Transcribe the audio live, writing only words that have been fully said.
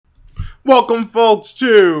Welcome, folks,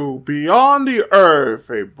 to Beyond the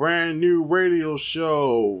Earth, a brand new radio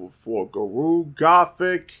show for Guru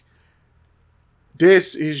Gothic.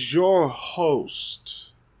 This is your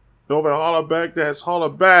host, Novin Hollaback. That's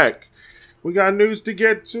Hollaback. We got news to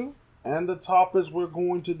get to and the topics we're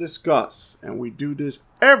going to discuss. And we do this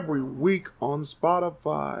every week on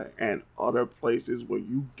Spotify and other places where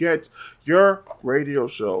you get your radio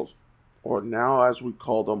shows, or now as we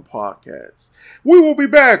call them, podcasts. We will be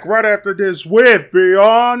back right after this with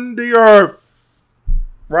Beyond the Earth.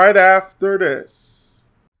 Right after this.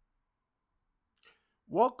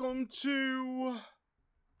 Welcome to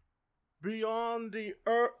Beyond the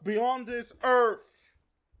Earth, Beyond this Earth.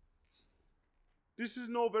 This is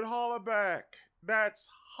Novin Hollaback. That's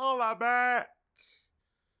Hollaback.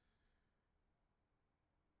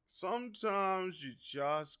 Sometimes you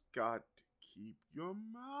just got to keep your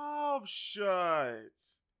mouth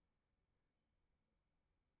shut.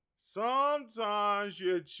 Sometimes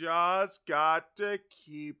you just got to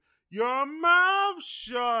keep your mouth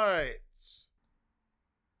shut.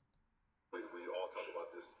 We all talk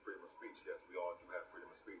about this freedom of speech. Yes, we all do have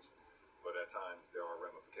freedom of speech, but at times there are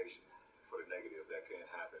ramifications for the negative that can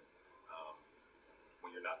happen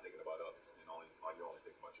when you're not thinking about others and you're only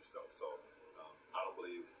thinking about yourself. So I don't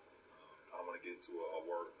believe I don't want to get into a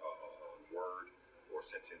word or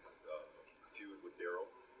sentence feud with Daryl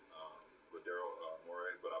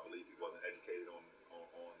Morey, but I believe he wasn't educated on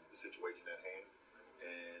the situation at hand,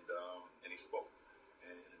 and he spoke,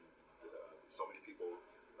 and so many people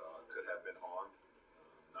could have been harmed,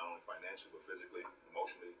 not only financially but physically,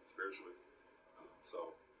 emotionally, spiritually.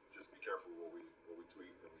 So just be careful what we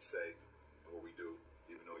tweet, what we say, and what we do.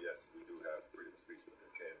 Even though yes, we do have freedom of speech, but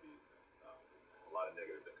there can be a lot of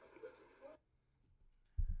negative that comes with that too.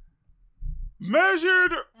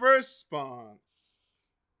 Measured response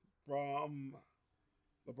from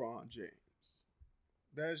LeBron James.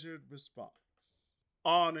 Measured response.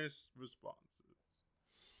 Honest responses.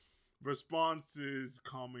 Responses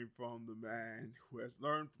coming from the man who has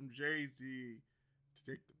learned from Jay-Z to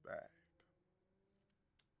take the bag.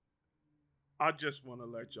 I just want to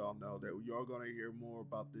let y'all know that you're going to hear more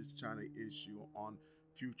about this China issue on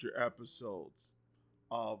future episodes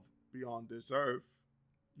of Beyond This Earth.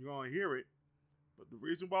 You're going to hear it. But the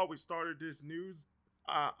reason why we started this news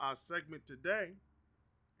segment today,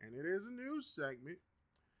 and it is a news segment,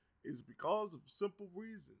 is because of simple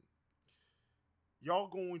reason. Y'all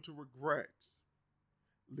going to regret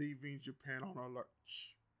leaving Japan on a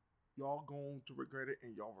lurch. Y'all going to regret it,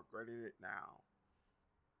 and y'all regretting it now.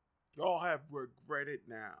 Y'all have regretted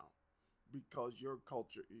now because your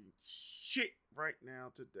culture is shit right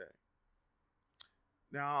now today.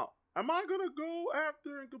 Now, am I gonna go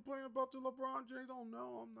after and complain about the LeBron James? Oh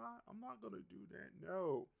no, I'm not. I'm not gonna do that.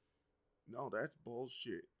 No, that's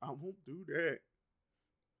bullshit. I won't do that.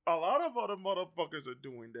 A lot of other motherfuckers are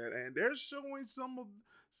doing that, and they're showing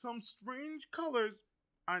some strange colors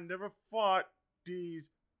I never thought these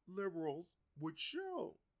liberals would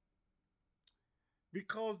show.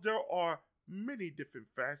 Because there are many different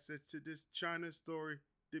facets to this China story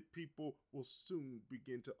that people will soon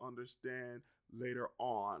begin to understand later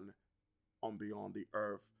on Beyond the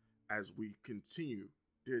Earth as we continue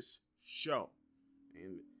this show.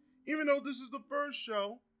 And even though this is the first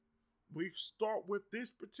show, we start with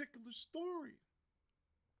this particular story.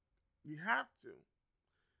 We have to,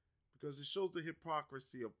 because it shows the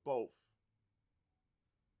hypocrisy of both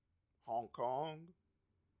Hong Kong,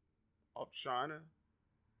 of China,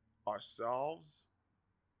 ourselves,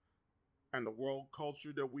 and the world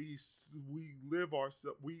culture that we live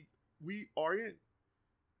ourselves we are in,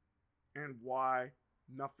 and why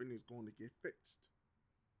nothing is going to get fixed.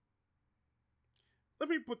 Let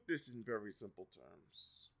me put this in very simple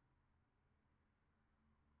terms.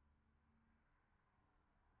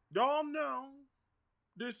 Y'all know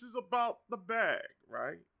this is about the bag,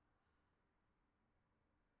 right?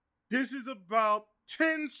 This is about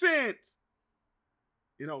 10 cents.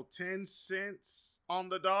 10 cents on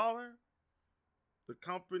the dollar. The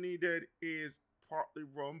company that is partly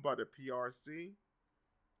run by the PRC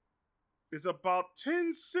is about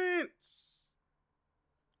 10 cents.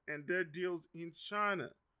 And their deals in China.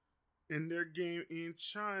 And their game in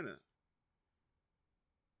China.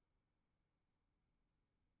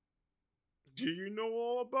 Do you know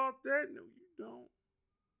all about that? No, you don't.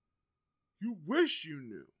 You wish you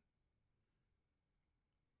knew.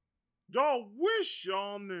 Y'all wish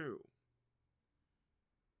y'all knew.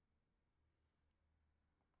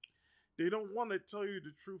 They don't want to tell you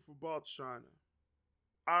the truth about China.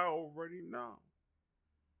 I already know.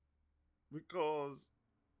 Because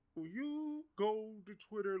when you go to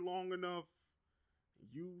Twitter long enough,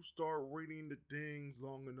 You start reading the things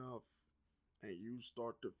long enough, and you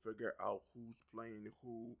start to figure out who's playing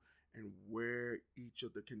who and where each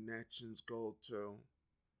of the connections go to,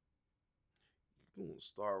 you're going to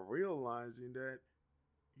start realizing that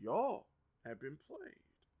y'all have been played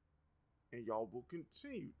and y'all will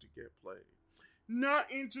continue to get played.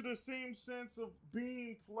 Not into the same sense of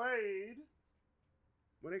being played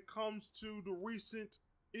when it comes to the recent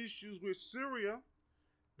issues with Syria,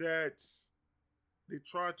 that they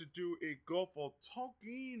tried to do a Gulf of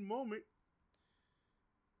Tonkin moment,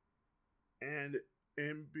 and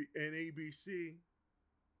ABC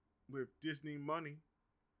with Disney money,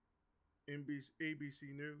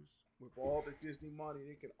 ABC News, with all the Disney money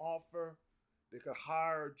they can offer, they could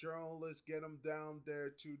hire journalists, get them down there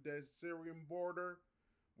to the Syrian border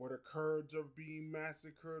where the Kurds are being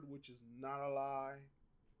massacred, which is not a lie.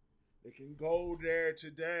 They can go there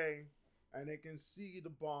today and they can see the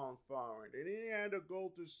bomb firing. They didn't have to go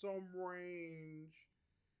to some range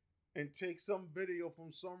and take some video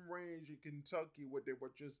from some range in Kentucky where they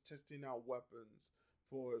were just testing out weapons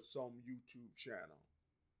for some YouTube channel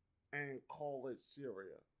and call it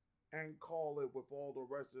Syria and call it with all the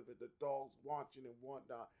rest of it, the dogs watching and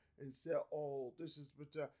whatnot, and say, oh, this is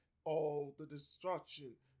the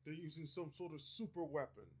destruction. They're using some sort of super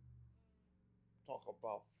weapon. Talk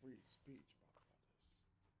about free speech, my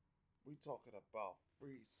brothers. We talking about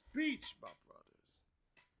free speech, my brothers.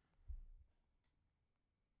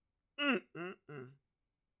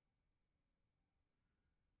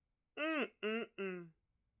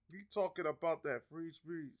 We talking about that free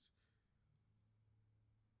speech.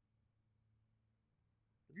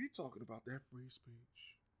 You talking about that free speech.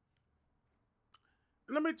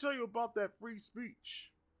 And let me tell you about that free speech.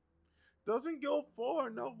 Doesn't go far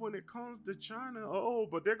enough when it comes to China. Oh,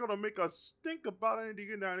 but they're going to make us think about it in the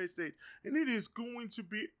United States. And it is going to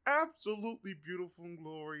be absolutely beautiful and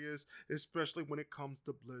glorious, especially when it comes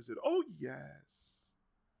to Blizzard. Oh, yes.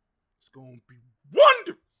 It's going to be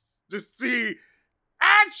wondrous to see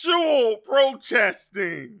actual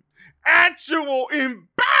protesting, actual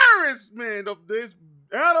embarrassment of this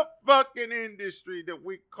fucking industry that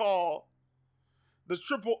we call the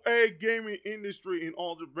AAA gaming industry in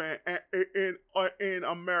all Japan, in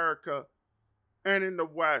America and in the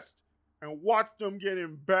West, and watch them get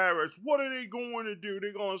embarrassed. What are they going to do?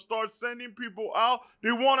 They're going to start sending people out?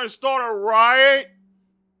 They want to start a riot?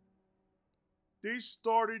 They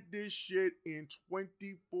started this shit in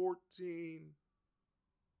 2014,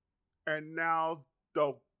 and now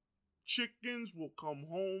the chickens will come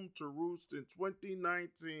home to roost in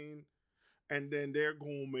 2019. And then they're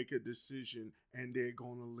going to make a decision and they're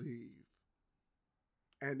going to leave.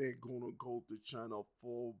 And they're going to go to China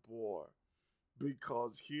full bore.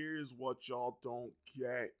 Because here's what y'all don't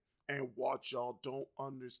get and what y'all don't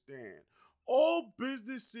understand. All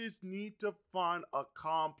businesses need to find a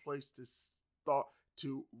calm place to start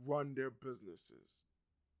to run their businesses.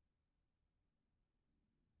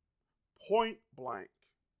 Point blank.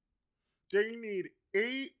 They need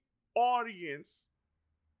a audience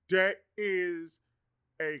that is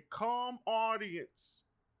a calm audience,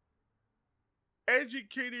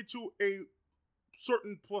 educated to a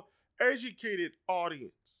certain educated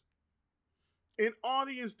audience, an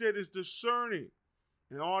audience that is discerning,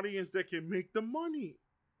 an audience that can make the money,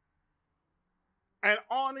 an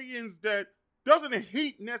audience that doesn't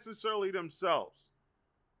hate necessarily themselves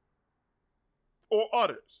or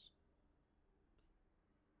others.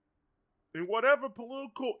 And whatever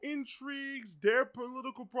political intrigues their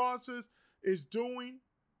political process is doing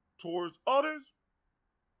towards others,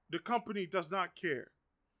 the company does not care.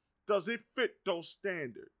 Does it fit those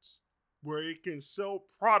standards where it can sell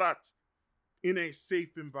product in a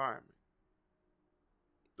safe environment?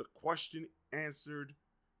 The question answered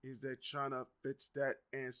is that China fits that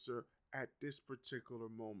answer at this particular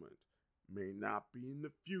moment. May not be in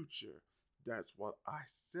the future. That's what I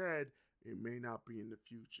said. It may not be in the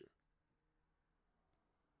future.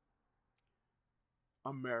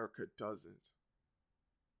 America doesn't.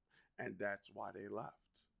 And that's why they left.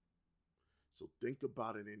 So think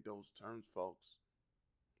about it in those terms, folks.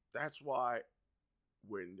 That's why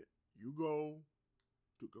when you go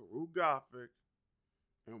to Guru Gothic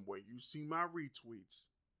and when you see my retweets,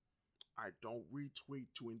 I don't retweet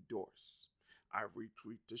to endorse. I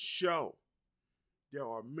retweet to show there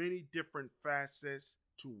are many different facets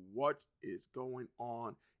to what is going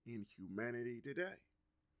on in humanity today.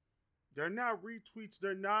 They're not retweets.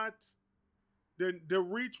 The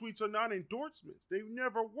retweets are not endorsements. They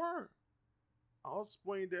never were. I'll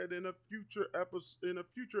explain that in a future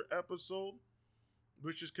episode,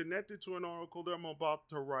 which is connected to an article that I'm about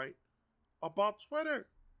to write about Twitter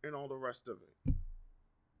and all the rest of it.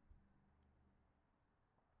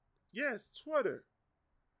 Yes, Twitter.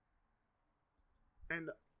 And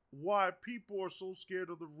why people are so scared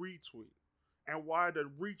of the retweet. And why the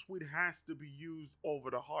retweet has to be used over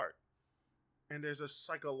the heart. And there's a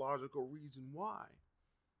psychological reason why.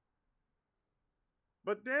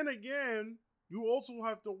 But then again, you also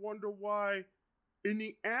have to wonder why, in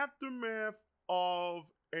the aftermath of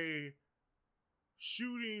a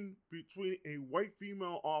shooting between a white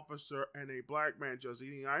female officer and a black man just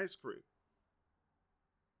eating ice cream,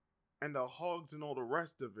 and the hugs and all the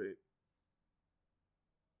rest of it,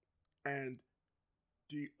 and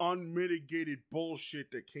the unmitigated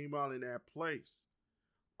bullshit that came out in that place,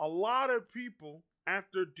 a lot of people,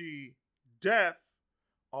 after the death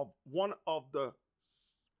of one of the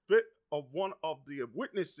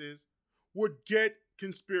witnesses, would get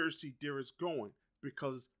conspiracy theorists going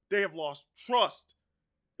because they have lost trust,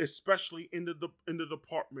 especially in the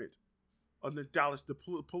department of the Dallas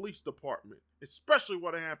Police Department, especially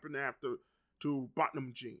what happened after to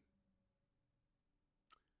Bottom Jean.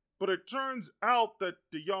 But it turns out that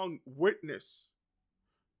the young witness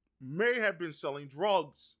may have been selling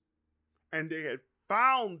drugs, and they had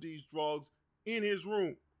found these drugs in his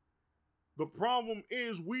room. The problem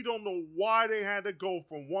is we don't know why they had to go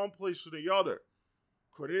from one place to the other.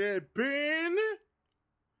 Could it have been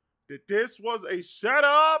that this was a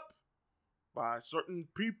setup by certain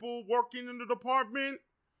people working in the department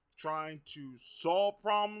trying to solve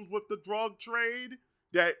problems with the drug trade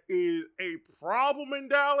that is a problem in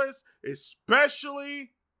Dallas,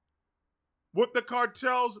 especially with the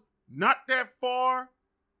cartels not that far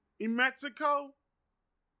in Mexico?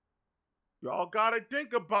 Y'all gotta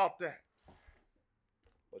think about that.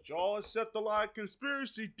 But y'all accept a lot of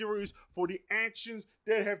conspiracy theories for the actions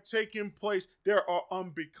that have taken place that are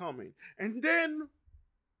unbecoming. And then,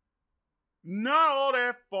 not all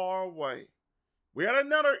that far away, we had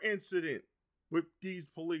another incident with these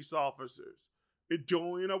police officers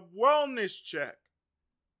doing a wellness check.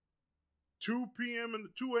 2 p.m. and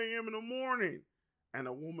 2 a.m. in the morning, and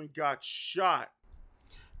a woman got shot.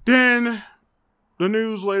 Then the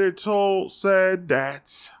news later said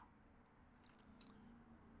that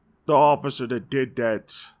the officer that did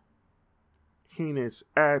that heinous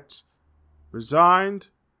act resigned.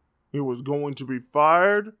 He was going to be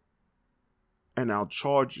fired, and now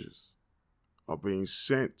charges are being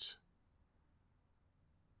sent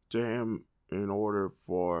to him in order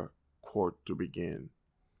for court to begin.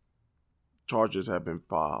 Charges have been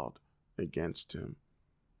filed against him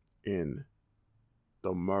in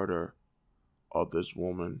the murder of this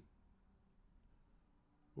woman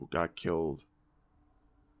who got killed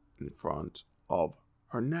in front of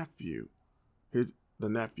her nephew, the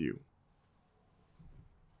nephew.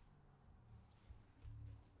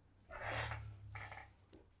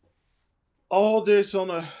 All this on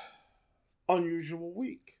a unusual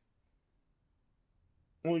week.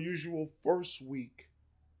 Unusual first week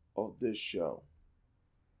of this show.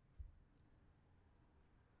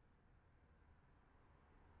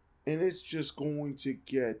 And it's just going to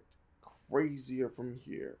get crazier from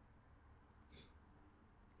here,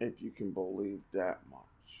 if you can believe that much.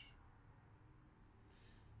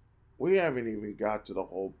 We haven't even got to the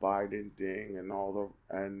whole Biden thing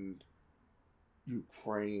and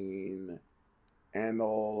Ukraine and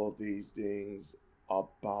all of these things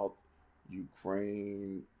about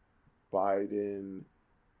Ukraine, Biden,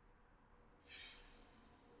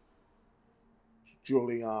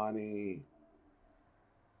 Giuliani.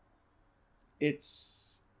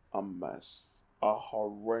 It's a mess, a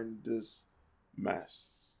horrendous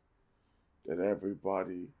mess that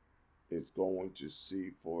everybody is going to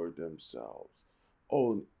see for themselves.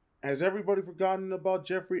 Oh, has everybody forgotten about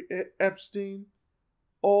Jeffrey Epstein?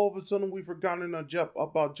 All of a sudden we've forgotten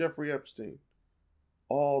about Jeffrey Epstein.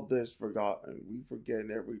 All this forgotten. We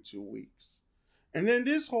forget every 2 weeks. And then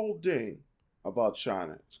this whole thing about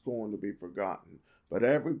China is going to be forgotten. But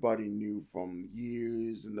everybody knew from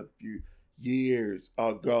years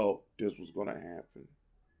ago this was going to happen.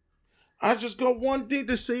 I just got one thing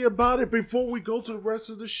to say about it before we go to the rest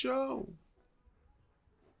of the show.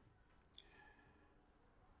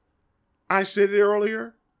 I said it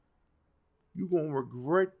earlier. You're going to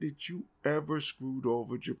regret that you ever screwed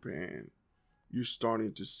over Japan. You're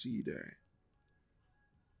starting to see that.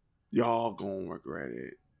 Y'all going to regret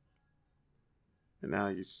it. And now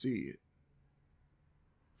you see it.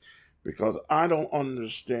 Because I don't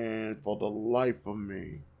understand for the life of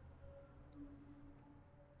me.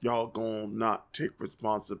 Y'all gonna not take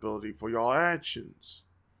responsibility for your actions.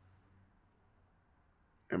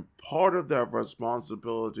 And part of that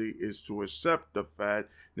responsibility is to accept the fact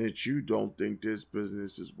that you don't think this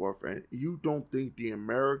business is worth it. You don't think the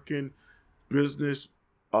American business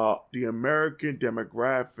the American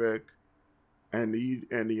demographic and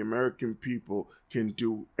the American people can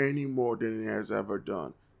do any more than it has ever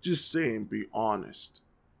done. Just say and be honest.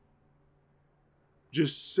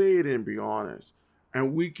 Just say it and be honest.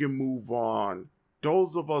 And we can move on.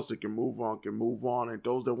 Those of us that can move on, and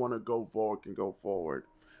those that want to go forward can go forward.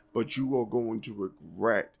 But you are going to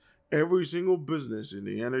regret every single business in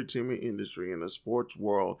the entertainment industry, in the sports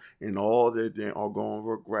world, and all that they are going to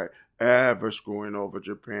regret ever screwing over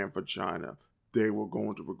Japan for China. They were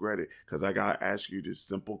going to regret it. Because I got to ask you this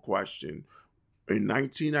simple question. In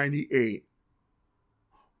 1998,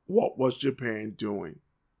 what was Japan doing?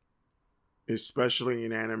 Especially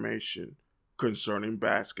in animation, concerning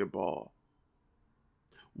basketball.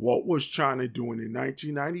 What was China doing in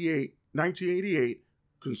 1988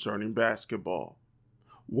 concerning basketball?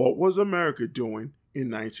 What was America doing in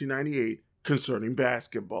 1998 concerning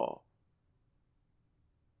basketball?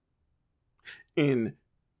 In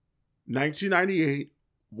 1998,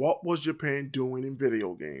 what was Japan doing in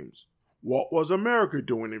video games? What was America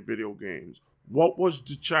doing in video games? What was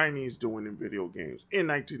the Chinese doing in video games in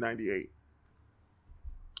 1998?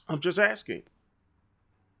 I'm just asking.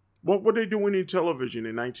 What were they doing in television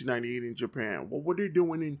in 1998 in Japan? What were they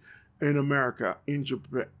doing in America, in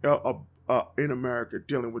Japan, in America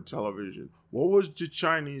dealing with television? What was the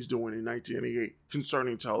Chinese doing in 1988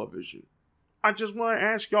 concerning television? I just want to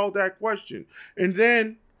ask y'all that question. And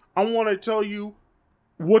then I want to tell you,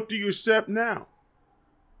 what do you accept now?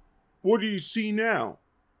 What do you see now?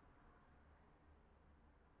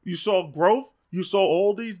 You saw growth? You saw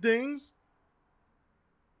all these things?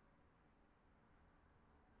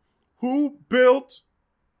 Who built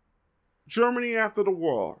Germany after the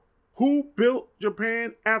war? Who built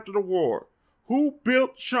Japan after the war? Who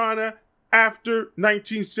built China after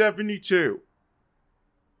 1972?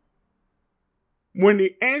 When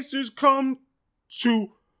the answers come to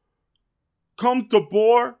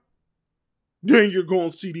bore, then you're going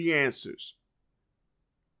to see the answers.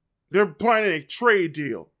 They're planning a trade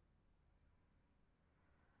deal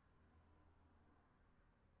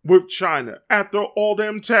with China after all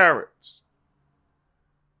them tariffs.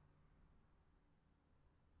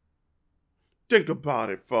 Think about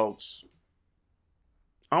it, folks.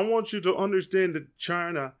 I want you to understand that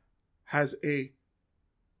China has a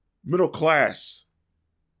middle class,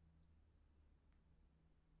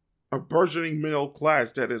 a burgeoning middle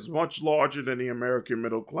class that is much larger than the American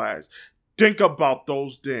middle class. Think about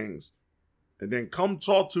those things. And then come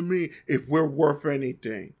talk to me if we're worth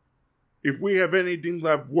anything. If we have anything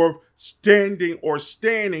left worth standing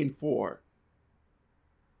for.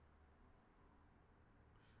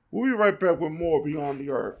 We'll be right back with more Beyond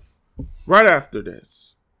the Earth. Right after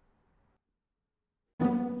this.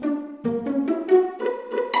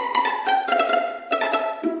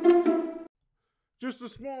 Just a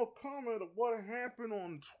small comment of what happened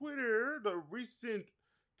on Twitter. The recent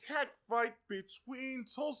catfight between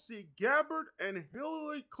Tulsi Gabbard and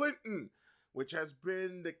Hillary Clinton, which has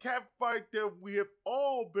been the catfight that we have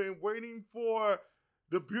all been waiting for.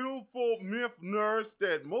 The beautiful myth nurse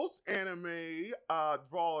that most anime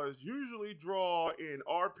drawers usually draw in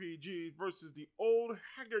RPGs versus the old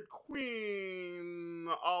haggard queen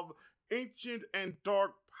of ancient and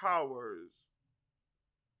dark powers.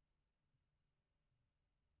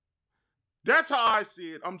 That's how I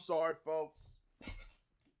see it. I'm sorry, folks.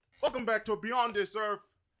 Welcome back to Beyond This Earth.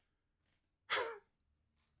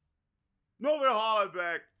 Nobody holler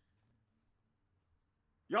back.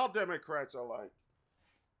 Y'all Democrats are like,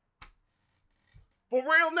 for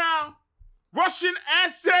real now? Russian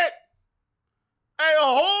asset? A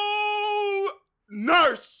whole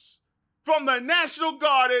nurse from the National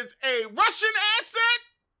Guard is a Russian asset?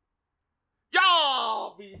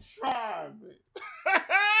 Y'all be trying me.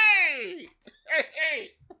 Hey!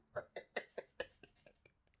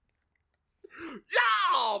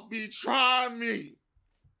 Y'all be trying me.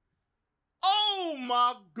 Oh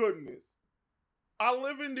my goodness. I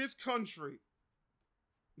live in this country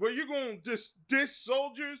where you're going to diss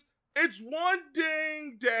soldiers. It's one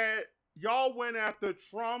thing that y'all went after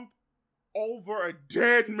Trump over a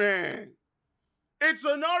dead man. It's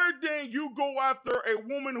another thing you go after a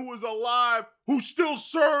woman who is alive who still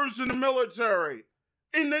serves in the military,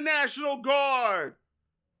 in the National Guard,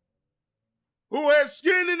 who has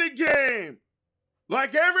skin in the game.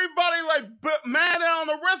 Like everybody, like Maddow and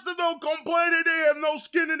the rest of them complain that they have no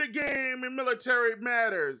skin in the game in military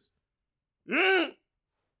matters.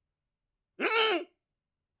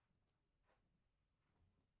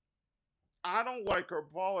 I don't like her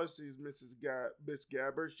policies, Miss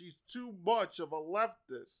Gabbard. She's too much of a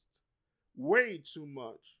leftist. Way too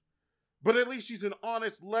much. But at least she's an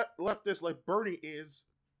honest leftist like Bernie is.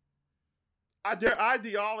 Their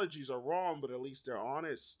ideologies are wrong, but at least they're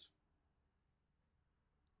honest.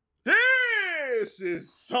 This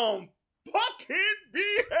is some fucking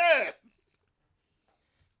BS.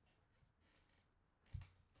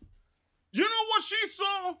 You know what she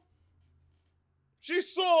saw? She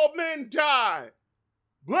saw men die,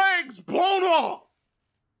 legs blown off.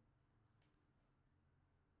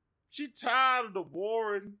 She tired of the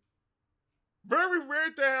warring. Very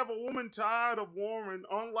rare to have a woman tired of warring,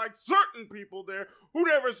 unlike certain people there who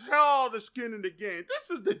never held the skin in the game.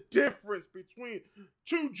 This is the difference between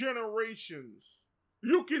two generations.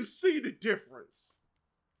 You can see the difference.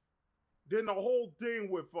 Then the whole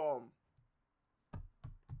thing with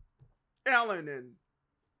Ellen and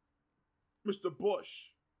Mr. Bush.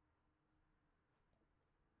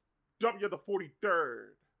 W the 43rd.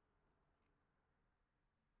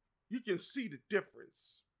 You can see the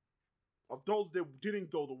difference of those that didn't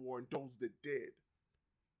go to war and those that did.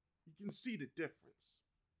 You can see the difference.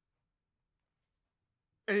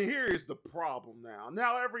 And here is the problem now.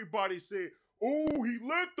 Now everybody say, oh, he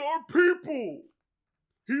left our people.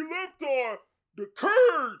 He left the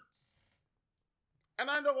Kurds. And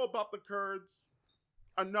I know about the Kurds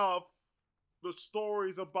enough. The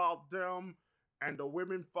stories about them and the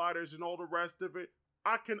women fighters and all the rest of it.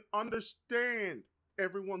 I can understand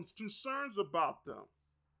everyone's concerns about them.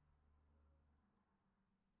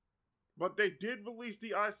 But they did release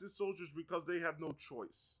the ISIS soldiers because they have no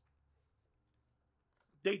choice.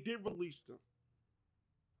 They did release them.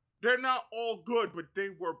 They're not all good, but they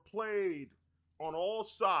were played on all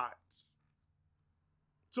sides.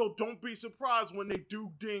 So don't be surprised when they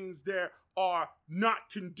do things that are not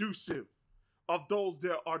conducive of those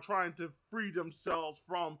that are trying to free themselves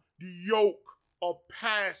from the yoke of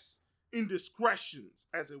past indiscretions,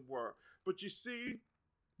 as it were. But you see,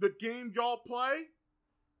 the game y'all play,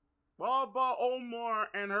 Baba Omar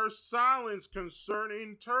and her silence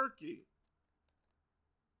concerning Turkey.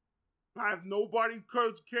 I have nobody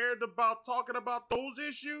cared about talking about those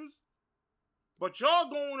issues. But y'all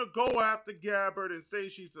going to go after Gabbard and say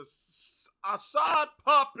she's a Assad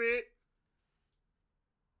puppet,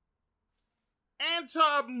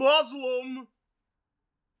 anti-Muslim,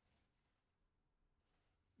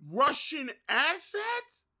 Russian asset?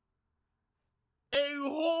 A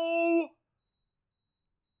whole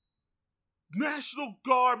National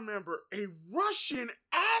Guard member, a Russian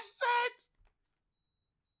asset?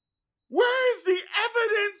 Where is the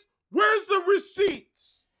evidence? Where's the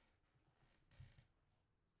receipts?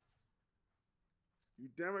 You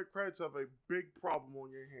Democrats have a big problem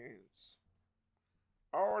on your hands.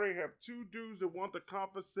 I already have two dudes that want to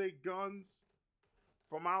confiscate guns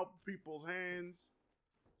from out people's hands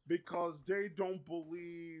because they don't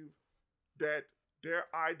believe that their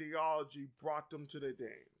ideology brought them to the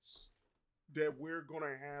dance. That we're going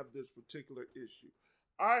to have this particular issue.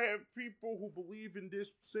 I have people who believe in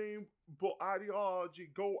this same ideology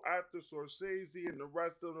go after Scorsese and the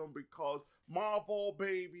rest of them because Marvel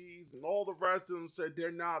babies and all the rest of them said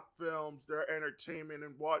they're not films, they're entertainment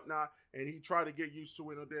and whatnot, and he tried to get used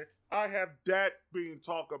to it. I have that being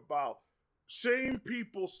talked about. Same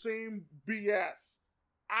people, same BS.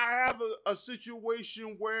 I have a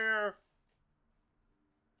situation where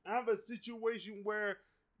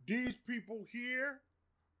these people here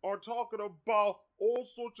are talking about all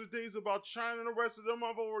sorts of things about China and the rest of them.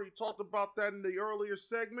 I've already talked about that in the earlier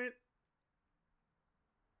segment.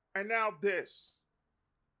 And now this.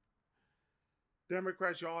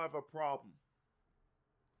 Democrats, y'all have a problem.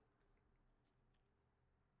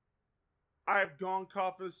 I have gun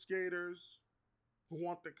confiscators who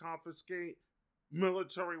want to confiscate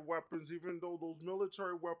military weapons, even though those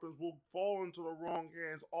military weapons will fall into the wrong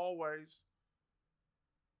hands always.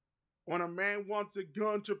 When a man wants a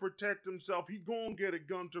gun to protect himself, he gonna get a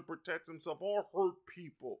gun to protect himself or hurt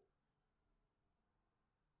people.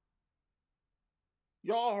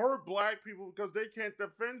 Y'all hurt black people because they can't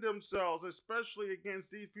defend themselves, especially against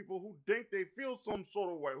these people who think they feel some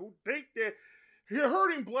sort of way, who think that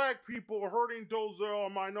hurting black people or hurting those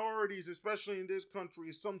minorities, especially in this country,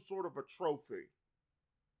 is some sort of a trophy.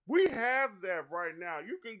 We have that right now.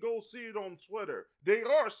 You can go see it on Twitter. They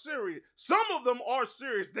are serious. Some of them are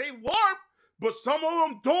serious. They LARP, but some of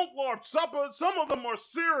them don't LARP. Some of them are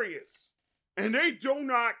serious. And they do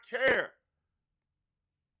not care.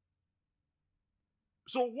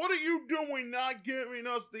 So what are you doing not giving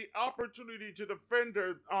us the opportunity to defend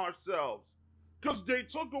ourselves? Because they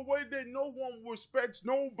took away that no one respects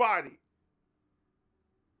nobody.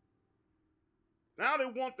 Now they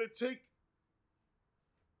want to take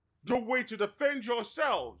your way to defend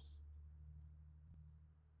yourselves.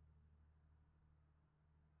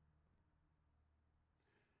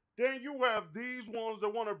 Then you have these ones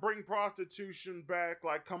that want to bring prostitution back,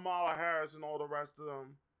 like Kamala Harris and all the rest of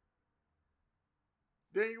them.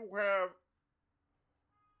 Then you have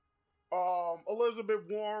Elizabeth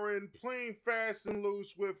Warren playing fast and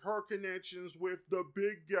loose with her connections with the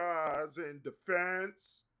big guys in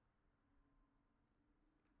defense.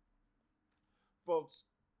 Folks,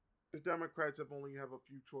 the Democrats only have a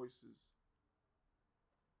few choices.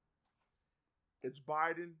 It's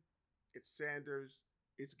Biden, it's Sanders,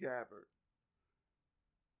 it's Gabbard.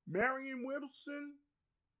 Marion Wilson,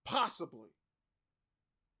 possibly.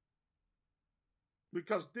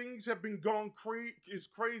 Because things have been going is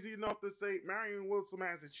crazy enough to say Marion Wilson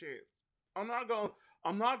has a chance. I'm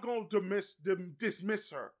not gonna dismiss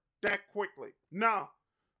her that quickly. No.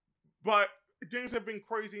 But things have been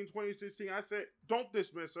crazy in 2016. I said, don't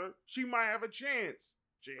dismiss her. She might have a chance.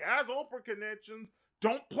 She has Oprah connections.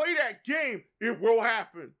 Don't play that game. It will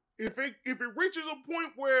happen. If it reaches a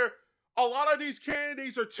point where a lot of these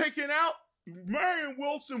candidates are taken out, Marion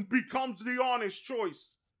Wilson becomes the honest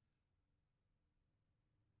choice.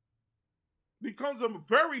 Becomes a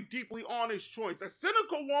very deeply honest choice. A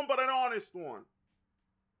cynical one, but an honest one.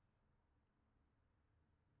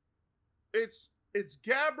 It's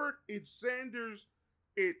Gabbard, it's Sanders,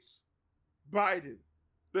 it's Biden,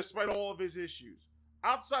 despite all of his issues.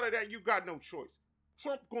 Outside of that, you got no choice.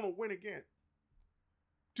 Trump gonna win again.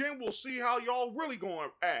 Then we'll see how y'all really gonna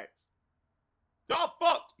act. Y'all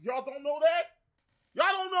fucked. Y'all don't know that?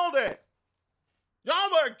 Y'all don't know that. Y'all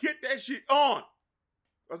better get that shit on.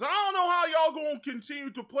 Because I don't know how y'all gonna continue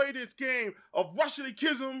to play this game of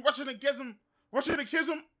Russianism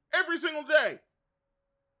every single day.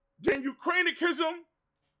 Then Ukrainianism,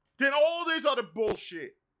 then all this other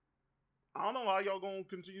bullshit. I don't know how y'all gonna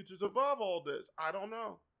continue to survive all this. I don't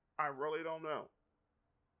know. I really don't know.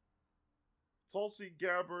 Tulsi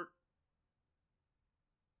Gabbard,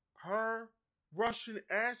 her Russian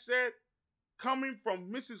asset coming from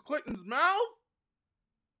Mrs. Clinton's mouth?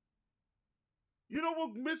 You know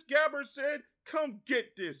what Miss Gabbard said? Come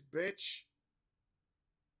get this, bitch.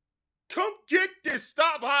 Come get this.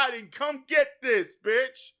 Stop hiding. Come get this,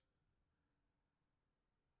 bitch.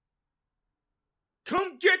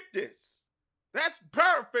 Come get this. That's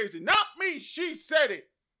paraphrasing. Not me. She said it.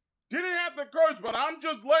 Didn't have the curse, but I'm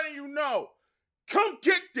just letting you know. Come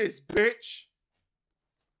get this, bitch.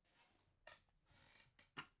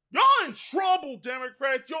 Y'all in trouble,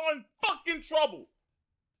 Democrats. Y'all in fucking trouble.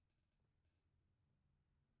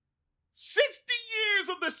 60 years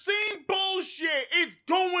of the same bullshit. It's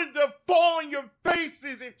going to fall in your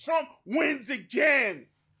faces if Trump wins again.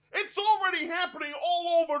 It's already happening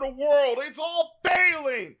all over the world. It's all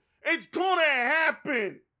failing. It's gonna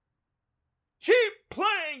happen. Keep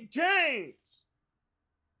playing games.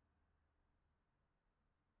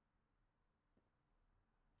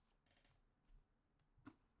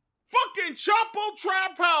 Fucking Chapo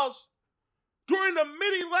Trap House during the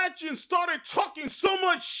mid-election started talking so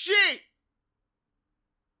much shit.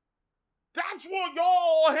 That's what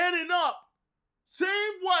y'all are heading up. Same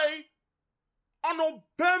way on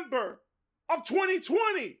November of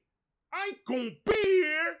 2020. I ain't gonna be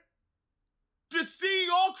here to see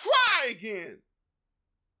y'all cry again.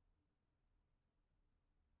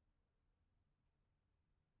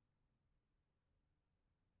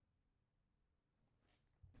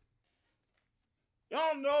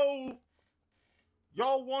 Y'all know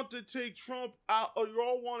y'all want to take Trump out, or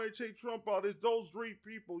y'all want to take Trump out. It's those three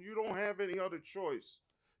people. You don't have any other choice.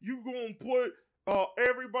 You gonna put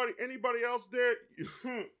anybody else there,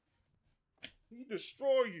 he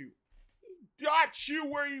destroy you. He got you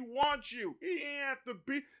where he wants you. He ain't have to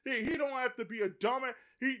be. He don't have to be a dumbass.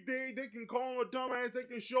 They can call him a dumbass. They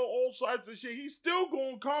can show all sides of shit. He's still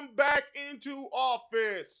gonna come back into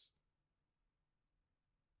office.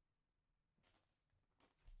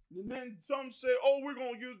 And then some say, "Oh, we're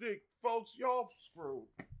gonna use the folks." Y'all screwed.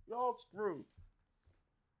 Y'all screwed.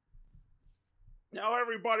 Now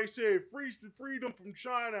everybody say freedom from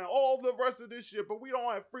China, all the rest of this shit, but we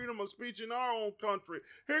don't have freedom of speech in our own country.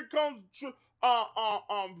 Here comes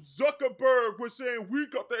Zuckerberg. We're saying we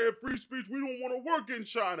got to have free speech. We don't want to work in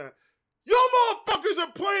China. Y'all motherfuckers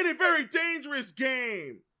are playing a very dangerous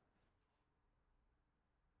game.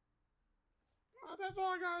 That's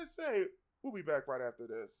all I gotta say. We'll be back right after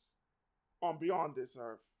this on Beyond This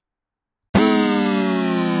Earth.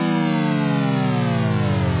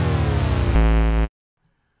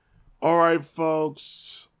 All right,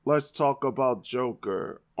 folks, let's talk about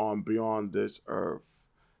Joker on Beyond This Earth.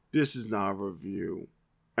 This is not a review,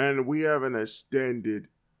 and we have an extended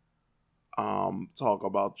talk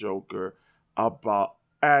about Joker, about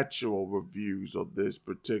actual reviews of this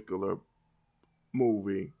particular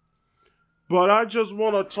movie. But I just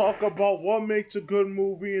want to talk about what makes a good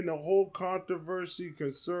movie and the whole controversy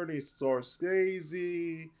concerning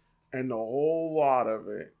Scorsese and the whole lot of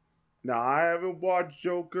it. Now, I haven't watched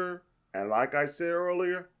Joker, and like I said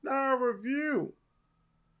earlier, not a review.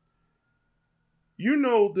 You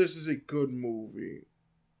know this is a good movie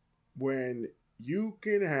when you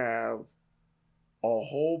can have a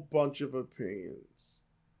whole bunch of opinions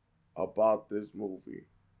about this movie.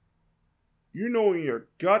 You know in your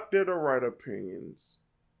gut they're the right opinions,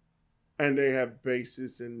 and they have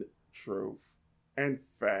basis in truth and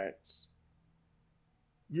facts.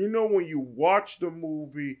 You know when you watch the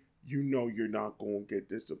movie, you know you're not going to get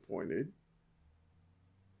disappointed.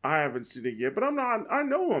 I haven't seen it yet, but I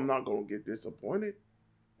know I'm not going to get disappointed.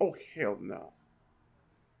 Oh, hell no.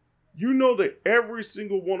 You know that every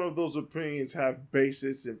single one of those opinions have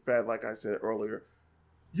basis in fact, like I said earlier.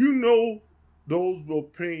 You know those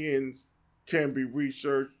opinions can be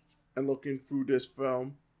researched and looking through this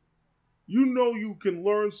film. You know you can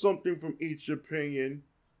learn something from each opinion,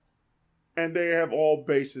 and they have all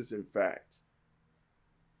basis in fact.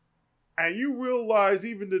 And you realize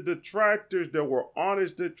even the detractors that were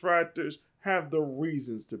honest detractors have the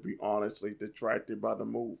reasons to be honestly detracted by the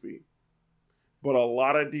movie. But a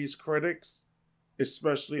lot of these critics,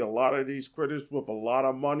 especially a lot of these critics with a lot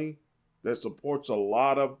of money that supports a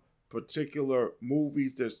lot of particular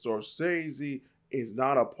movies that Scorsese is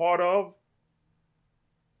not a part of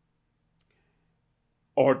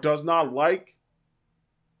or does not like,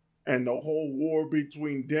 and the whole war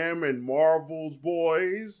between them and Marvel's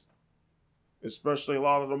boys, especially a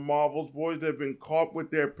lot of the Marvel's boys that have been caught with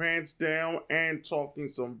their pants down and talking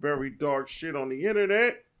some very dark shit on the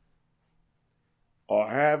internet, are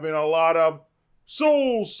having a lot of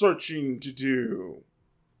soul searching to do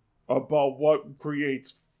about what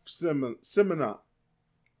creates cinema.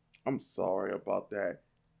 I'm sorry about that.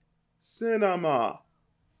 Cinema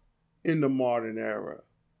in the modern era.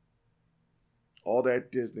 All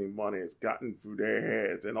that Disney money has gotten through their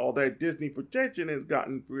heads, and all that Disney protection has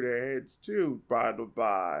gotten through their heads too, by the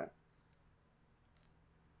by.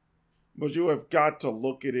 But you have got to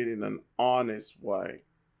look at it in an honest way.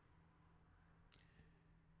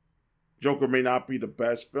 Joker may not be the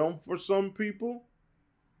best film for some people,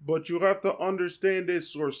 but you have to understand that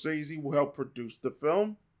Scorsese will help produce the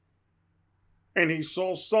film. And he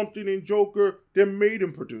saw something in Joker that made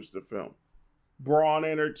him produce the film. Braun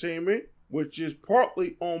Entertainment, which is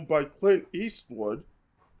partly owned by Clint Eastwood,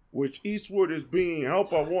 which Eastwood is being helped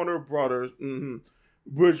by Warner Brothers,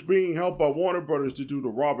 which being helped by Warner Brothers to do the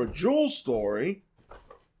Robert Jewell story,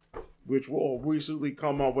 which will recently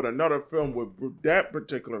come out with another film with that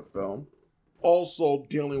particular film, also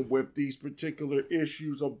dealing with these particular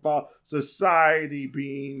issues about society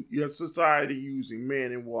using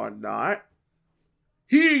men and whatnot.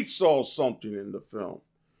 He saw something in the film.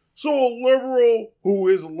 So a liberal who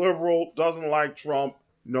is liberal, doesn't like Trump,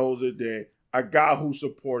 knows that a guy who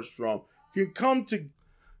supports Trump can come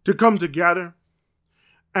together,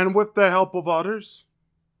 and with the help of others,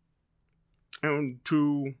 and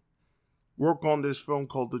to work on this film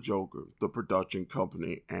called The Joker, the production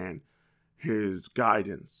company, and his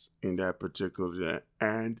guidance in that particular,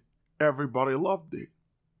 and everybody loved it.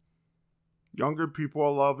 Younger people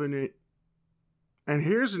are loving it. And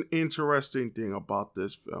here's an interesting thing about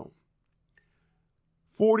this film.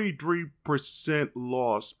 43%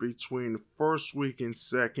 loss between first week and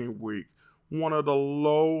second week. One of the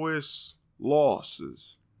lowest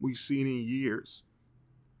losses we've seen in years.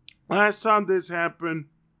 Last time this happened,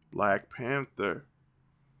 Black Panther.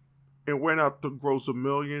 It went out to gross a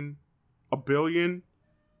billion.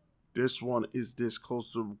 This one is this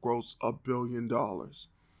close to gross $1 billion.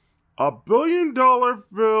 $1 billion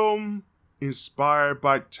film inspired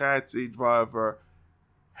by Taxi Driver,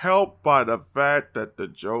 helped by the fact that the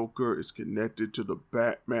Joker is connected to the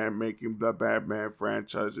Batman, making the Batman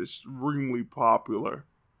franchise extremely popular.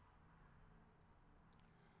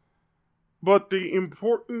 But the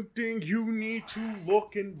important thing you need to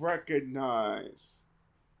look and recognize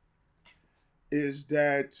is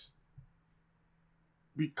that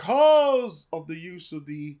because of the use of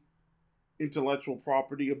the intellectual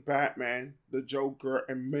property of Batman, the Joker,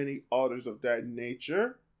 and many others of that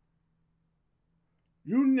nature,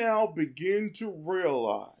 you now begin to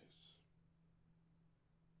realize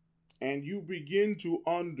and you begin to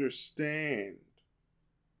understand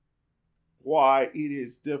why it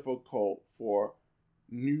is difficult for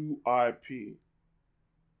new IP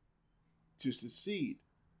to succeed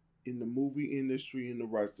in the movie industry and the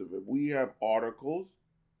rest of it. We have articles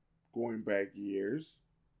going back years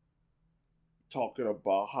talking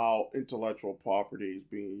about how intellectual property is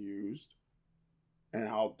being used and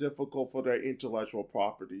how difficult for their intellectual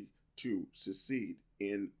property to succeed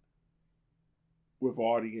in with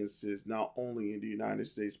audiences not only in the United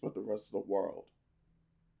States but the rest of the world.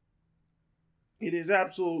 It is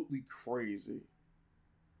absolutely crazy.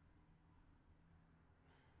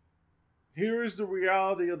 Here is the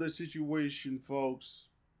reality of the situation, folks.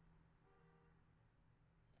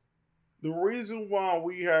 The reason why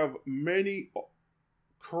we have many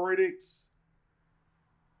critics,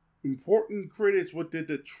 important critics with the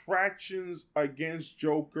detractions against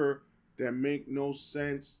Joker that make no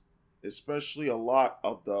sense, especially a lot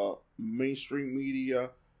of the mainstream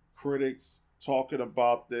media critics talking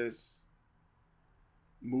about this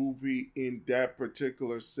movie in that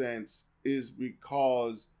particular sense, is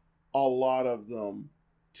because a lot of them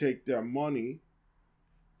take their money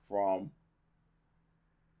from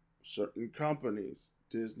certain companies,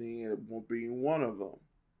 Disney being one of them.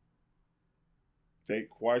 They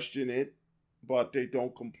question it, but they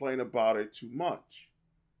don't complain about it too much.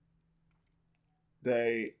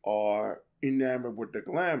 They are enamored with the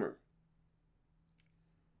glamour.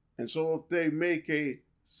 And so if they make a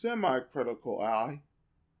semi-critical eye,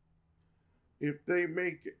 if they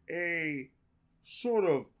make a sort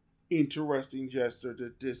of interesting gesture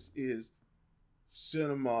that this is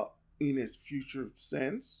cinema in its future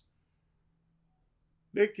sense,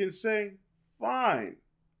 they can say, fine,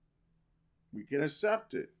 we can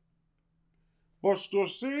accept it. But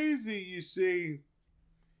Scorsese, you see,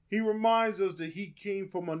 he reminds us that he came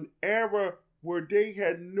from an era where they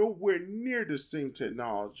had nowhere near the same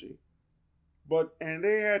technology. And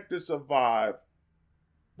they had to survive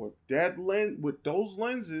with with those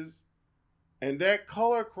lenses and that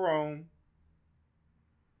color chrome,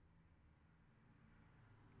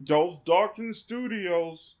 those darkened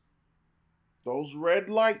studios, those red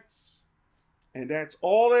lights. And that's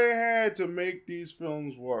all they had to make these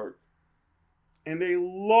films work. And they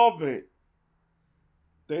love it.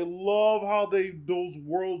 They love how those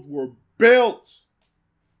worlds were built.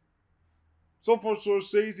 So for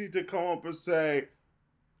Scorsese to come up and say,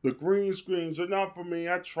 the green screens are not for me,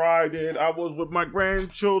 I tried it, I was with my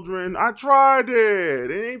grandchildren, I tried it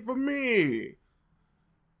ain't for me.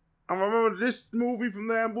 I remember this movie from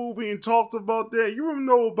that movie and talked about that. You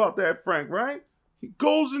know about that, Frank, right? He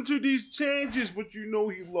goes into these changes, but you know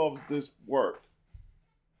he loves this work.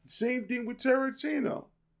 Same thing with Tarantino.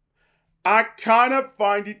 I kind of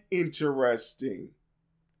find it interesting,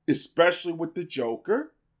 especially with the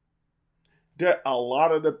Joker, that a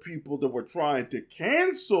lot of the people that were trying to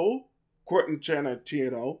cancel Quentin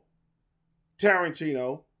Tarantino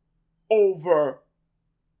over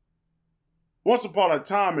Once Upon a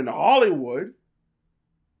Time in Hollywood,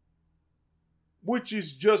 which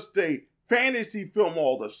is just a fantasy film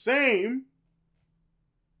all the same,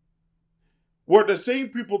 were the same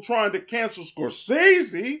people trying to cancel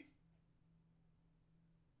Scorsese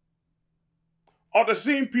are the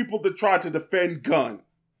same people that tried to defend Gunn.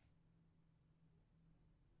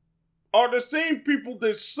 Are the same people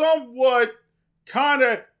that somewhat kind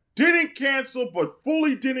of didn't cancel, but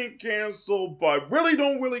fully didn't cancel, but really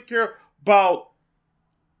don't really care about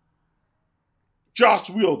Joss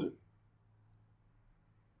Whedon.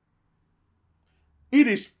 It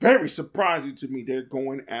is very surprising to me they're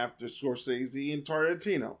going after Scorsese and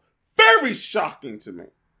Tarantino. Very shocking to me.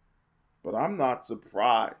 But I'm not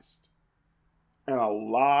surprised. And a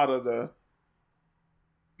lot of the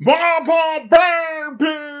Marvel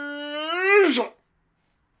babies,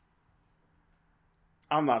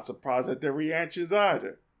 I'm not surprised at their reactions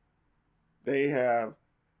either. They have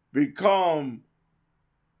become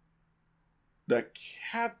the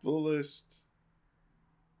capitalist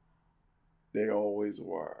they always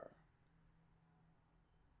were.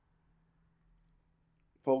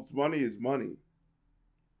 Folks, money is money.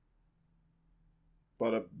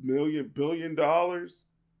 But $1 billion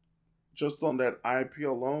just on that IP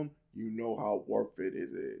alone, you know how worth it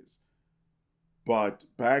is. But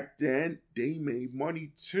back then, they made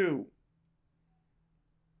money too.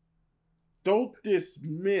 Don't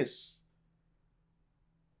dismiss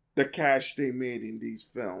the cash they made in these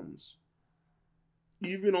films.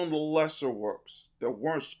 Even on the lesser works that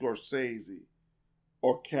weren't Scorsese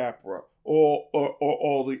or Capra or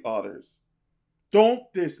all the others.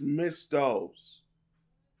 Don't dismiss those.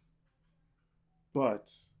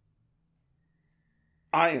 But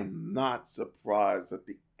I am not surprised at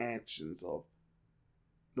the actions of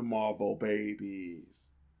the Marvel babies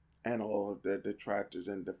and all of their detractors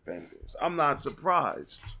and defenders. I'm not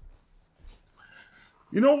surprised.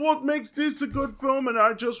 You know what makes this a good film? And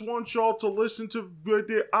I just want y'all to listen to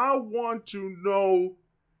it. I want to know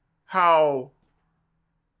how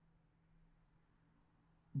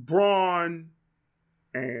Braun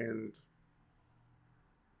and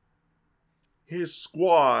his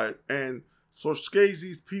squad and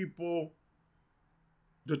Scorsese's people,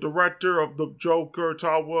 the director of the Joker,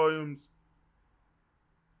 Todd Williams,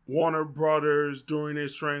 Warner Brothers during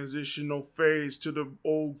its transitional phase to the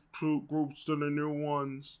old groups to the new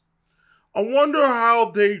ones. I wonder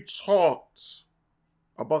how they talked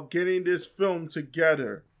about getting this film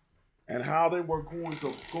together and how they were going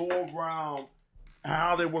to go around,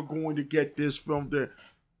 how they were going to get this film there.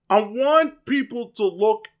 I want people to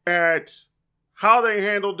look at how they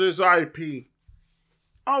handled this IP.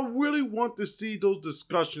 I really want to see those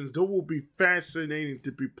discussions. They will be fascinating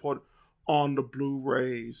to be put on the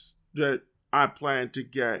Blu-rays that I plan to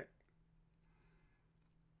get.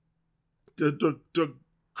 The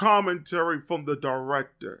commentary from the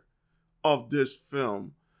director of this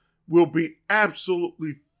film will be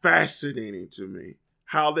absolutely fascinating to me.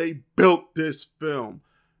 How they built this film.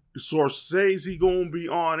 Scorsese gonna be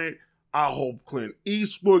on it. I hope Clint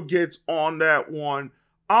Eastwood gets on that one.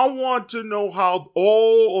 I want to know how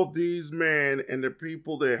all of these men and the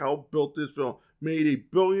people that helped build this film made $1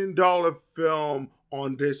 billion film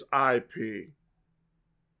on this IP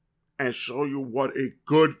and show you what a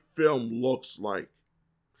good film looks like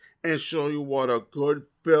and show you what a good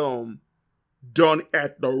film done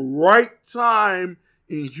at the right time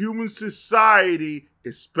in human society,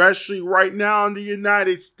 especially right now in the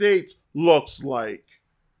United States, looks like.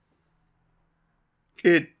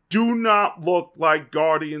 It do not look like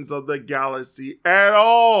Guardians of the Galaxy at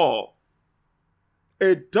all.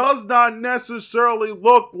 It does not necessarily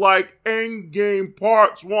look like Endgame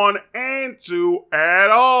Parts 1 and 2 at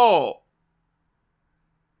all.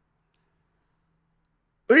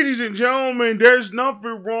 Ladies and gentlemen, there's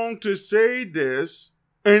nothing wrong to say this,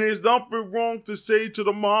 and there's nothing wrong to say to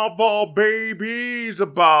the Marvel babies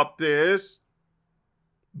about this,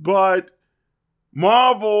 but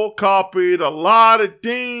Marvel copied a lot of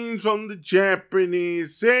things from the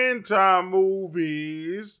Japanese Sentai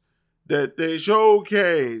movies that they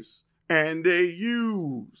showcase and they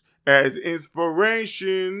use as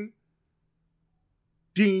inspiration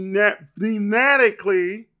thematically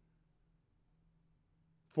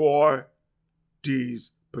for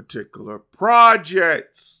these particular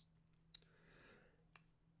projects.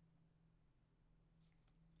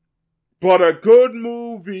 But a good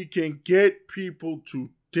movie can get people to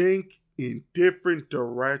think in different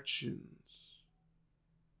directions.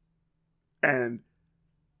 And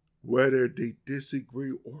whether they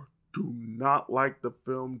disagree or do not like the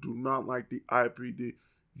film, do not like the IPD,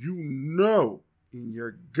 you know in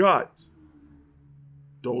your gut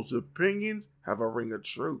those opinions have a ring of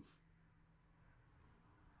truth.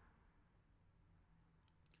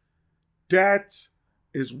 That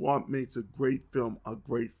is what makes a great film a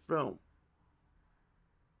great film.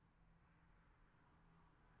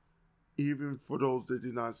 Even for those that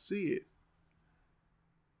did not see it.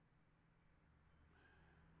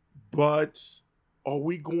 But are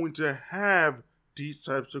we going to have these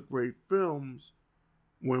types of great films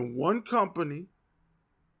when one company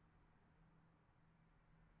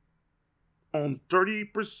owns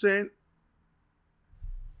 38%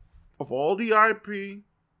 of all the IP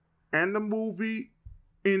and the movie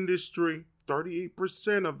industry?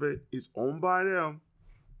 38% of it is owned by them.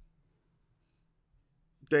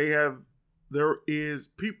 There is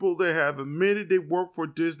people that have admitted they work for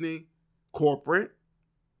Disney corporate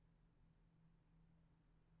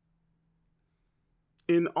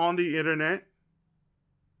on the internet,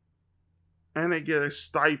 and they get a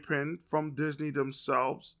stipend from Disney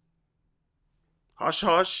themselves. Hush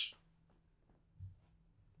hush.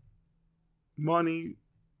 Money,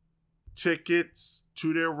 tickets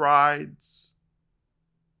to their rides,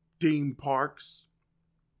 theme parks.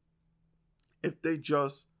 If they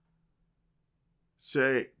just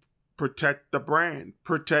say, protect the brand,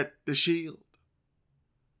 protect the shield.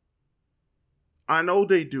 I know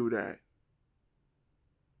they do that.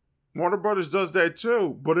 Warner Brothers does that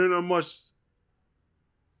too, but in a much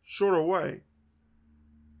shorter way.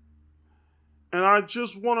 And I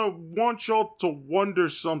just want y'all to wonder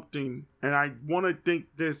something, and I want to think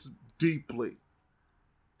this deeply.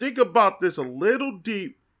 Think about this a little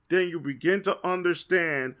deep, then you begin to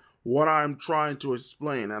understand what I'm trying to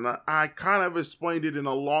explain. And I kind of explained it in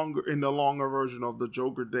the longer version of the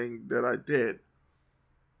Joker thing that I did.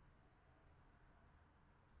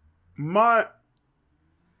 My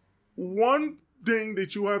one thing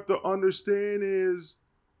that you have to understand is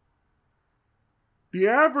the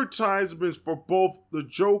advertisements for both the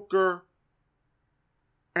Joker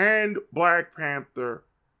and Black Panther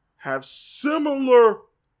have similar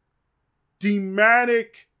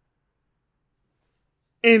thematic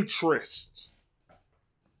interest.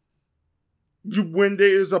 when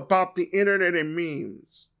there is about the internet and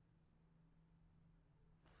memes.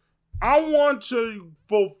 I want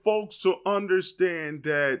for folks to understand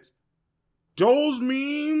that those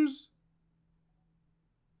memes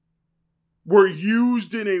were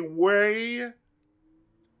used in a way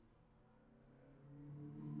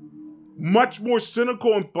much more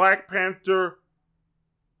cynical in Black Panther,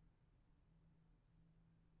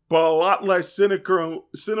 but a lot less cynical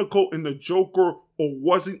in the Joker, or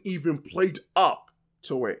wasn't even played up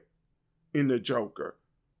to it in the Joker,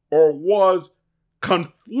 or was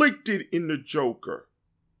conflicted in the Joker,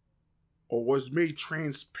 or was made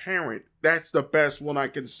transparent. That's the best one I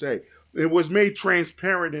can say. It was made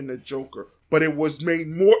transparent in the Joker, but it was made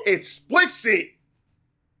more explicit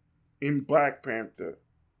in Black Panther.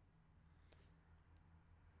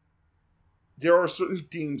 There are certain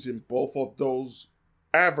themes in both of those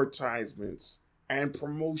advertisements and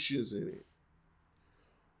promotions in it.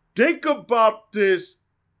 Think about this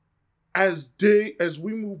as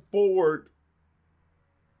we move forward,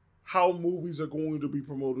 how movies are going to be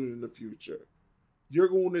promoted in the future. You're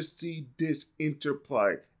going to see this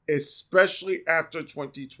interplay, especially after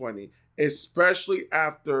 2020, especially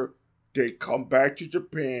after they come back to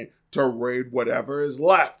Japan to raid whatever is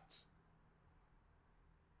left.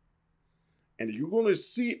 And you're going to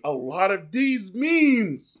see a lot of these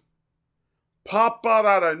memes pop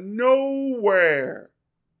out of nowhere.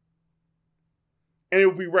 And it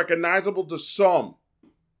will be recognizable to some,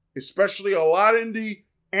 especially a lot in the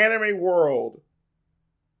anime world.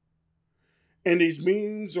 And these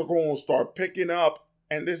memes are going to start picking up,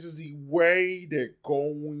 and this is the way they're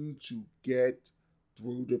going to get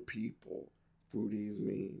through the people, through these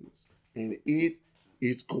memes. And it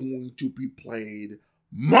is going to be played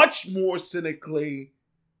much more cynically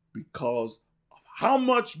because of how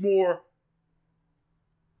much more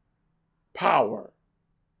power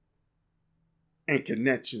and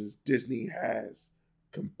connections Disney has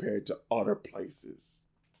compared to other places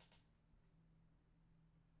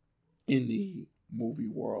in the movie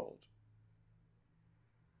world.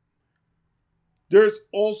 There's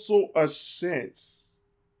also a sense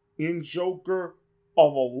in Joker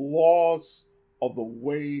of a loss of the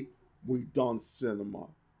way we've done cinema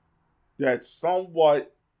that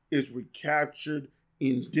somewhat is recaptured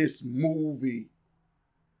in this movie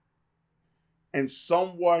and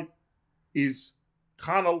somewhat is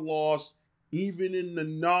kind of lost even in the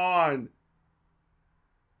non-movie,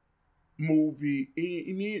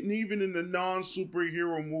 even in the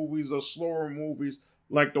non-superhero movies or slower movies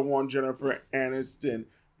like the one Jennifer Aniston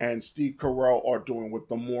and Steve Carell are doing with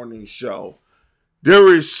The Morning Show.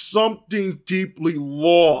 There is something deeply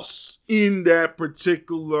lost in that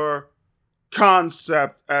particular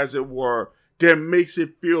concept, as it were, that makes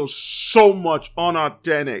it feel so much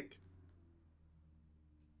unauthentic.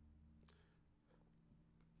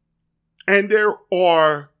 And there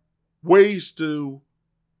are ways to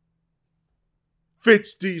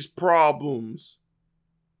fix these problems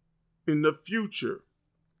in the future.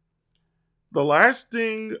 The last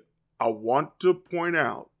thing I want to point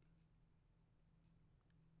out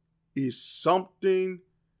is something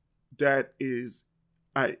that is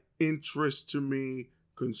an interest to me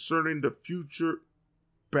concerning the future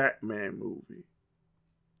Batman movie.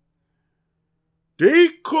 They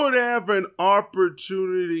could have an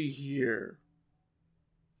opportunity here.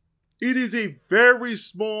 It is a very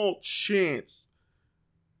small chance,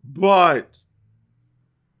 but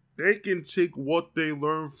they can take what they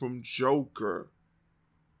learned from Joker,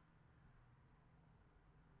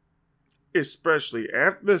 especially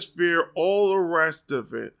atmosphere, all the rest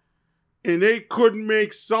of it, and they could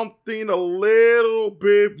make something a little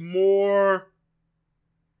bit more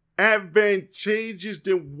advantageous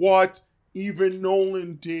than what even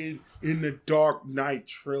Nolan did in the Dark Knight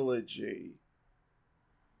trilogy.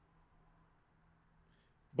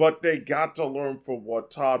 But they got to learn from what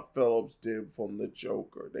Todd Phillips did from the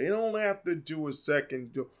Joker. They don't have to do a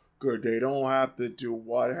second Joker. They don't have to do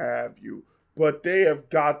what have you. But they have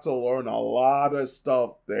got to learn a lot of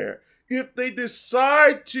stuff there. If they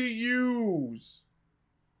decide to use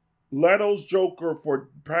Leto's Joker for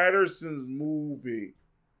Patterson's movie,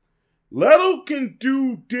 Leto can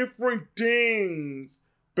do different things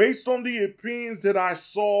based on the opinions that I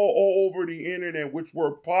saw all over the internet, which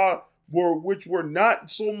were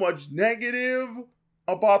not so much negative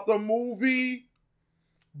about the movie,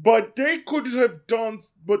 but they could have done.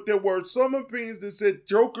 But there were some opinions that said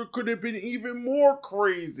Joker could have been even more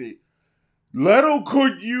crazy. Leto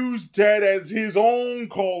could use that as his own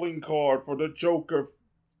calling card for the Joker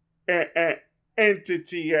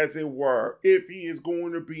entity, as it were, if he is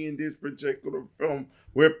going to be in this particular film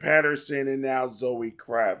with Patterson and now Zoe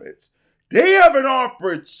Kravitz. They have an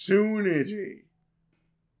opportunity.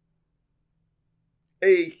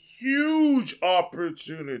 A huge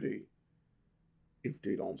opportunity if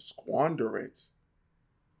they don't squander it.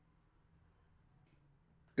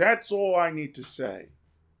 That's all I need to say.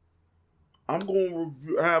 I'm going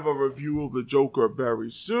to have a review of the Joker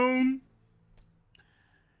very soon.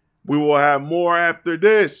 We will have more after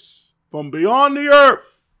this from beyond the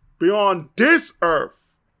earth, beyond this earth,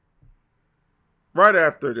 right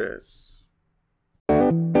after this.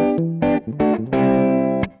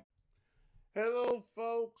 Hello,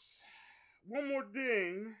 folks. One more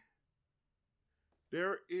thing.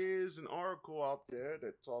 There is an article out there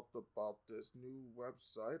that talked about this new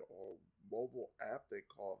website or mobile app they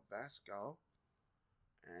call Vasco.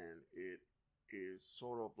 And it is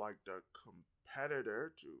sort of like the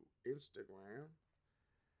competitor to Instagram.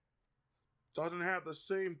 Doesn't have the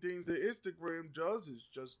same things that Instagram does. It's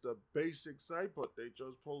just a basic site, but they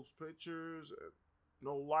just post pictures,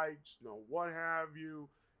 no likes, no what have you.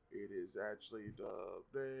 It is actually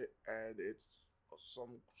and it's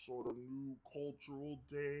some sort of new cultural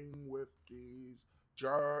thing with these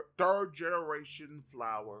third generation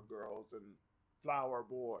flower girls and flower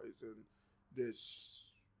boys and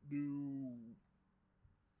this new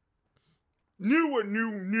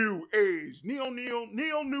age,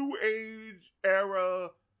 new age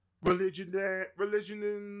era religions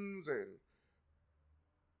and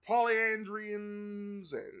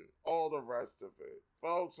polyandrians and all the rest of it.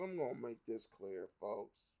 Folks, I'm gonna make this clear,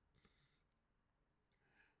 folks.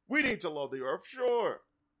 We need to love the earth, sure.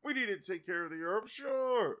 We need to take care of the earth,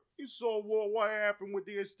 sure. You saw what happened with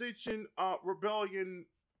the Extinction Rebellion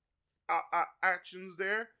actions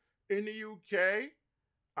there in the UK.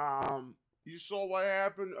 You saw what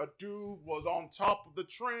happened. A dude was on top of the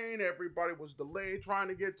train. Everybody was delayed trying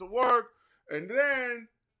to get to work. And then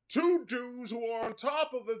two dudes who were on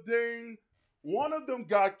top of the thing, one of them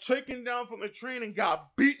got taken down from the train and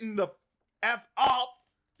got beaten the F up.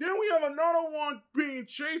 Then we have another one being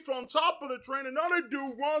chased on top of the train. Another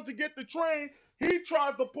dude runs to get the train. He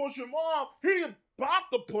tries to push him off. He about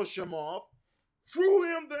to push him off. Threw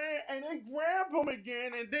him there and they grabbed him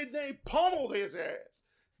again and then they pummeled his ass.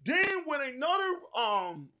 Then when another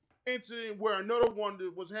incident where another one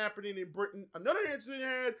that was happening in Britain, another incident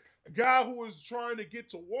had a guy who was trying to get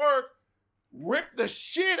to work, ripped the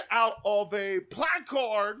shit out of a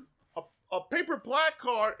placard, a paper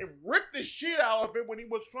placard, and ripped the shit out of it when he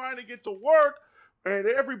was trying to get to work, and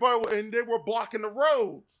they were blocking the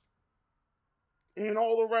roads. And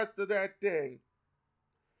all the rest of that thing.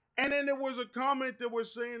 And then there was a comment that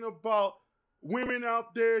was saying about women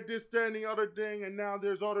out there, this, that, and the other thing, and now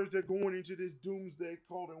there's others that are going into this doomsday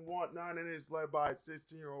cult and whatnot, and it's led by a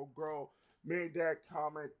 16-year-old girl made that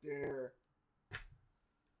comment there.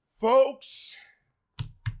 Folks,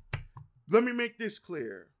 let me make this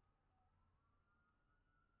clear.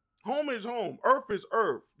 Home is home. Earth is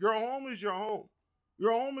earth. Your home is your home.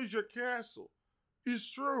 Your home is your castle. It's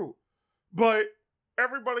true. But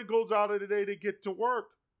everybody goes out of the day to get to work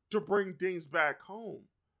to bring things back home.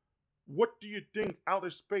 What do you think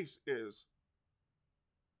outer space is?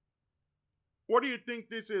 What do you think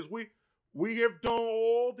this is? We have done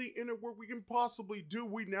all the inner work we can possibly do.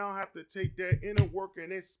 We now have to take that inner work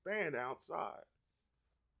and expand outside.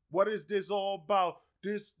 What is this all about?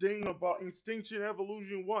 This thing about extinction,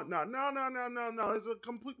 evolution, whatnot? No. It's a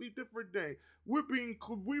completely different thing. We're being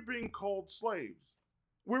called slaves.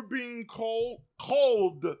 We're being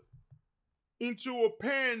called into a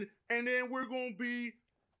pen, and then we're going to be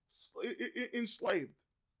enslaved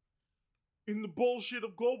in the bullshit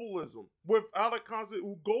of globalism.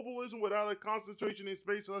 Globalism without a concentration in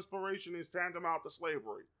space exploration is tantamount to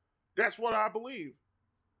slavery. That's what I believe.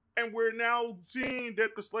 And we're now seeing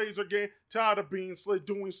that the slaves are getting tired of being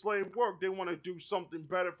doing slave work. They want to do something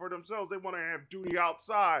better for themselves. They want to have duty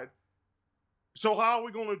outside. So how are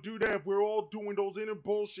we going to do that if we're all doing those inner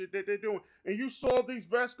bullshit that they're doing? And you saw these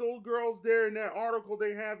Vasco girls there in that article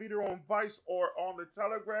they have either on Vice or on the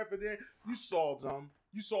Telegraph. And then you saw them.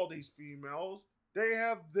 You saw these females. They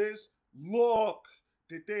have this look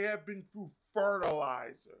that they have been through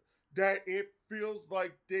fertilizer. That it feels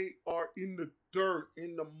like they are in the dirt,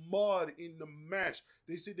 in the mud, in the mesh.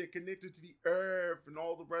 They say they're connected to the earth and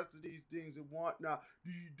all the rest of these things and whatnot.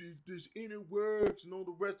 This inner works and all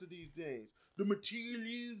the rest of these things. The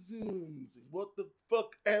materialisms and what the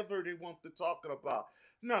fuck ever they want to talk about.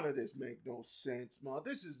 None of this make no sense, man.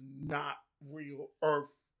 This is not real earth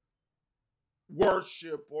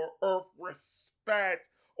worship or earth respect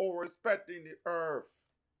or respecting the earth.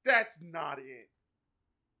 That's not it.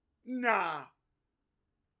 Nah.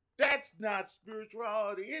 That's not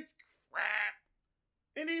spirituality. It's crap.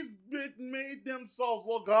 And these made themselves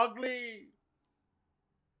look ugly.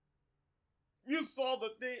 You saw the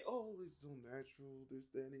thing, oh, it's so natural, this,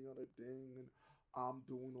 that, and the other thing, and I'm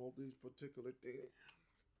doing all these particular things.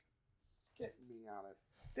 Get me out of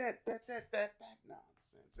that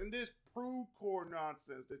nonsense. And this prude core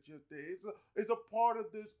nonsense that you're there, it's a part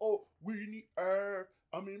of this, oh, we need earth,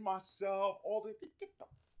 myself, all this.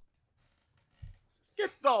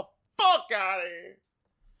 Get the fuck out of here.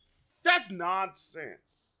 That's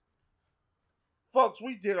nonsense. Folks,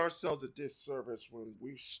 we did ourselves a disservice when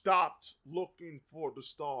we stopped looking for the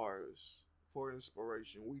stars for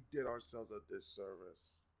inspiration. We did ourselves a disservice.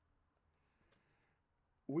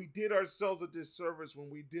 We did ourselves a disservice when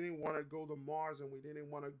we didn't want to go to Mars and we didn't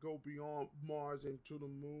want to go beyond Mars into the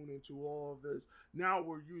moon, into all of this. Now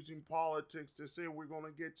we're using politics to say we're going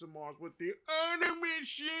to get to Mars with the enemy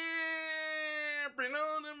ship and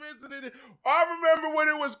all the rest of it. I remember when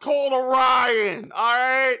it was called Orion, all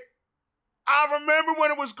right? I remember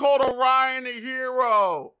when it was called Orion the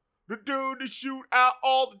Hero. The dude to shoot out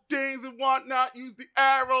all the things and whatnot, use the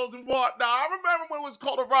arrows and whatnot. I remember when it was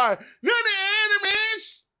called Orion. Not the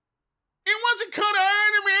enemies. It wasn't called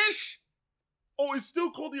enemies. Oh, it's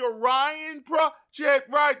still called the Orion Project,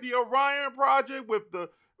 right? The Orion Project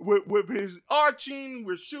with his arching.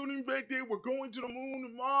 We're shooting back there. We're going to the moon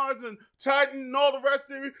and Mars and Titan and all the rest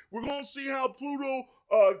of it. We're going to see how Pluto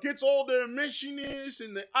gets all the emissions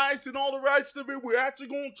and the ice and all the rest of it. We're actually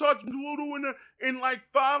going to touch Pluto in like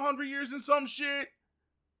 500 years and some shit.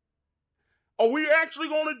 Are we actually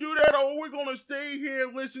going to do that, or are we going to stay here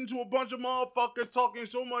and listen to a bunch of motherfuckers talking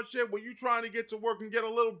so much shit when you trying to get to work and get a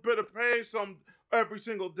little bit of pay every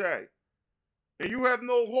single day? And you have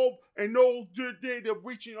no hope and no day of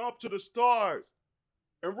reaching up to the stars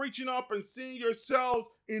and reaching up and seeing yourselves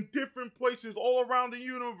in different places all around the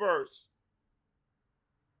universe.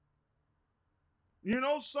 You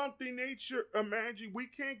know something, nature, imagine, we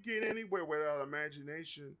can't get anywhere without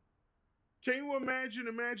imagination. Can you imagine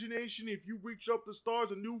imagination if you reach up the stars,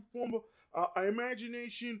 a new form of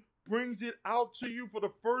imagination brings it out to you for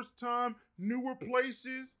the first time, newer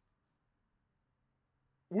places?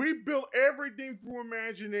 We built everything through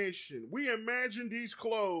imagination. We imagined these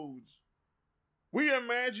clothes. We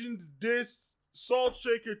imagined this salt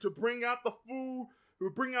shaker to bring out the food, to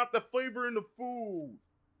bring out the flavor in the food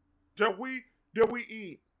that we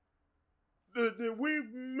eat.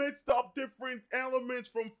 We've mixed up different elements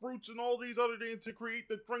from fruits and all these other things to create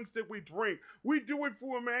the drinks that we drink. We do it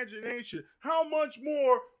through imagination. How much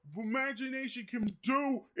more imagination can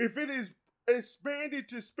do if it is expanded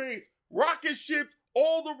to space? Rocket ships,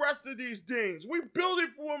 all the rest of these things. We build it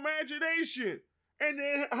through imagination. And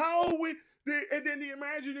then and then the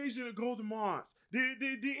imagination to go to Mars. The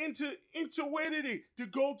intuitivity to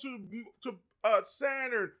go to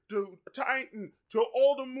Saturn, to Titan, to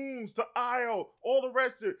all the moons, to Io, all the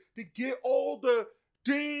rest of it, to get all the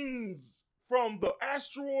things from the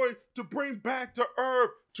asteroid to bring back to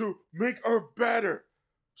Earth to make Earth better.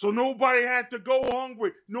 So nobody had to go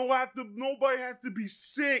hungry. Nobody has to be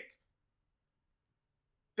sick.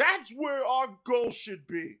 That's where our goal should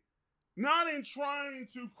be. Not in trying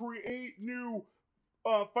to create new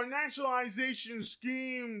financialization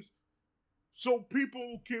schemes so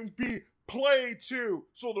people can be played too,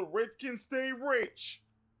 so the rich can stay rich.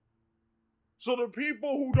 So the people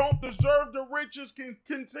who don't deserve the riches can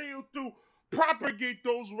continue to propagate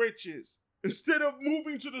those riches instead of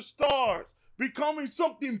moving to the stars, becoming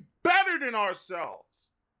something better than ourselves.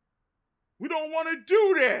 We don't want to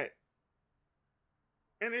do that.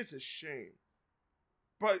 And it's a shame.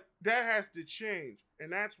 But that has to change.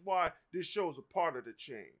 And that's why this show is a part of the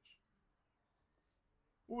change.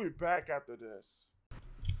 We'll be back after this.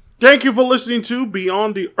 Thank you for listening to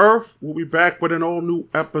Beyond the Earth. We'll be back with an all new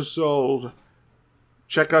episode.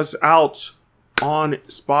 Check us out on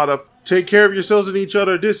Spotify. Take care of yourselves and each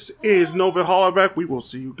other. This is Novin Hollaback. We will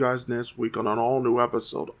see you guys next week on an all new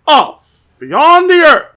episode of Beyond the Earth.